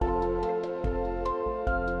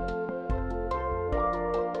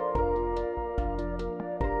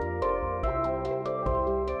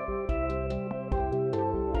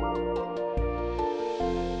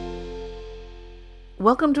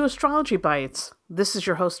Welcome to Astrology Bites. This is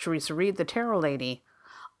your host, Teresa Reed, the Tarot Lady.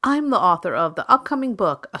 I'm the author of the upcoming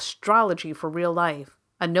book, Astrology for Real Life,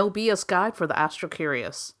 a no BS guide for the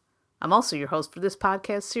astro-curious. I'm also your host for this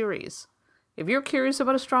podcast series. If you're curious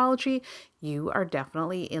about astrology, you are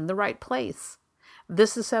definitely in the right place.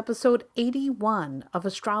 This is episode 81 of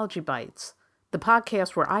Astrology Bites, the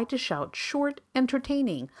podcast where I dish out short,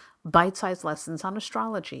 entertaining, bite-sized lessons on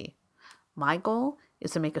astrology. My goal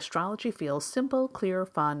is to make astrology feel simple, clear,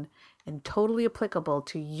 fun, and totally applicable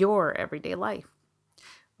to your everyday life.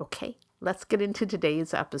 Okay, let's get into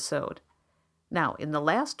today's episode. Now, in the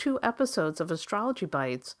last two episodes of Astrology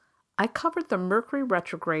Bites, I covered the Mercury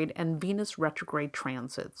retrograde and Venus retrograde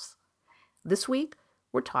transits. This week,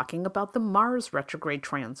 we're talking about the Mars retrograde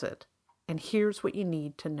transit, and here's what you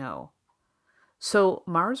need to know. So,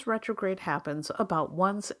 Mars retrograde happens about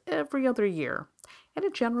once every other year, and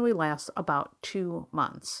it generally lasts about 2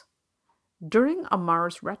 months. During a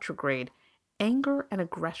Mars retrograde, anger and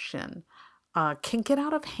aggression can get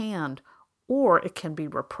out of hand, or it can be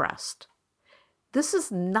repressed. This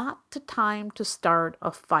is not the time to start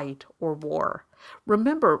a fight or war.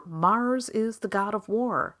 Remember, Mars is the god of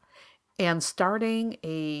war, and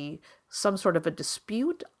starting some sort of a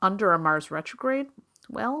dispute under a Mars retrograde,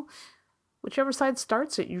 well, whichever side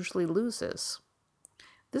starts it usually loses.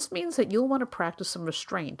 This means that you'll want to practice some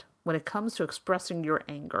restraint when it comes to expressing your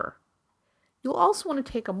anger. You'll also want to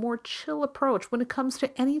take a more chill approach when it comes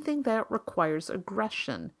to anything that requires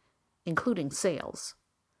aggression, including sales.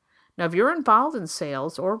 Now, if you're involved in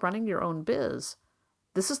sales or running your own biz,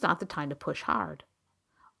 this is not the time to push hard.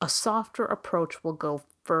 A softer approach will go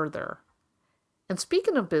further. And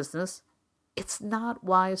speaking of business, it's not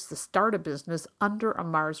wise to start a business under a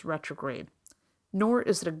Mars retrograde, nor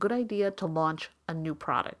is it a good idea to launch a new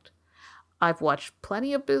product. I've watched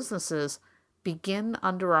plenty of businesses begin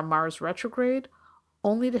under a Mars retrograde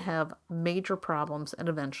only to have major problems and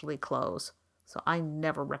eventually close. So I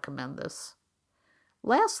never recommend this.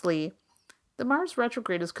 Lastly, the Mars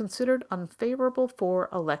retrograde is considered unfavorable for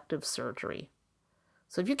elective surgery.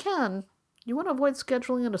 So if you can, you want to avoid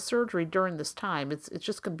scheduling a surgery during this time. It's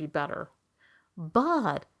just going to be better.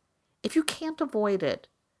 But if you can't avoid it,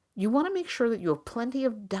 you want to make sure that you have plenty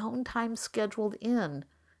of downtime scheduled in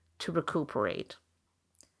to recuperate.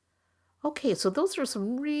 Okay, so those are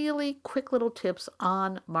some really quick little tips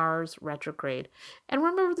on Mars retrograde. And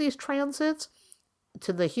remember, these transits,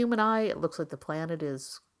 to the human eye, it looks like the planet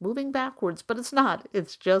is moving backwards, but it's not.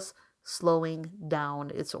 It's just slowing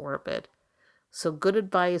down its orbit. So good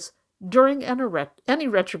advice during any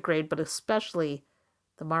retrograde, but especially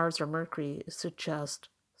the Mars or Mercury, is to just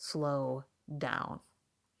slow down.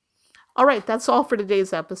 All right, that's all for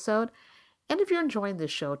today's episode. And if you're enjoying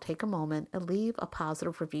this show, take a moment and leave a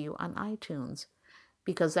positive review on iTunes,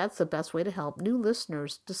 because that's the best way to help new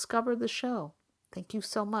listeners discover the show. Thank you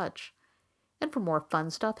so much. And for more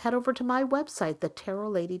fun stuff, head over to my website,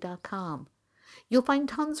 thetarotlady.com. You'll find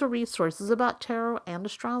tons of resources about tarot and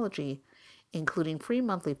astrology, including free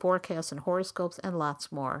monthly forecasts and horoscopes and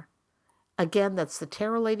lots more. Again, that's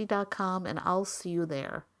thetarotlady.com, and I'll see you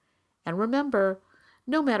there. And remember,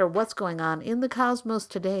 no matter what's going on in the cosmos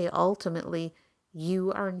today, ultimately,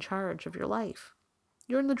 you are in charge of your life.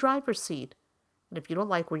 You're in the driver's seat. And if you don't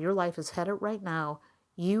like where your life is headed right now,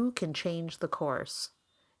 you can change the course.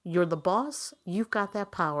 You're the boss. You've got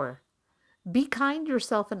that power. Be kind to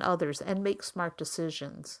yourself and others and make smart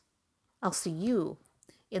decisions. I'll see you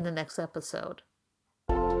in the next episode.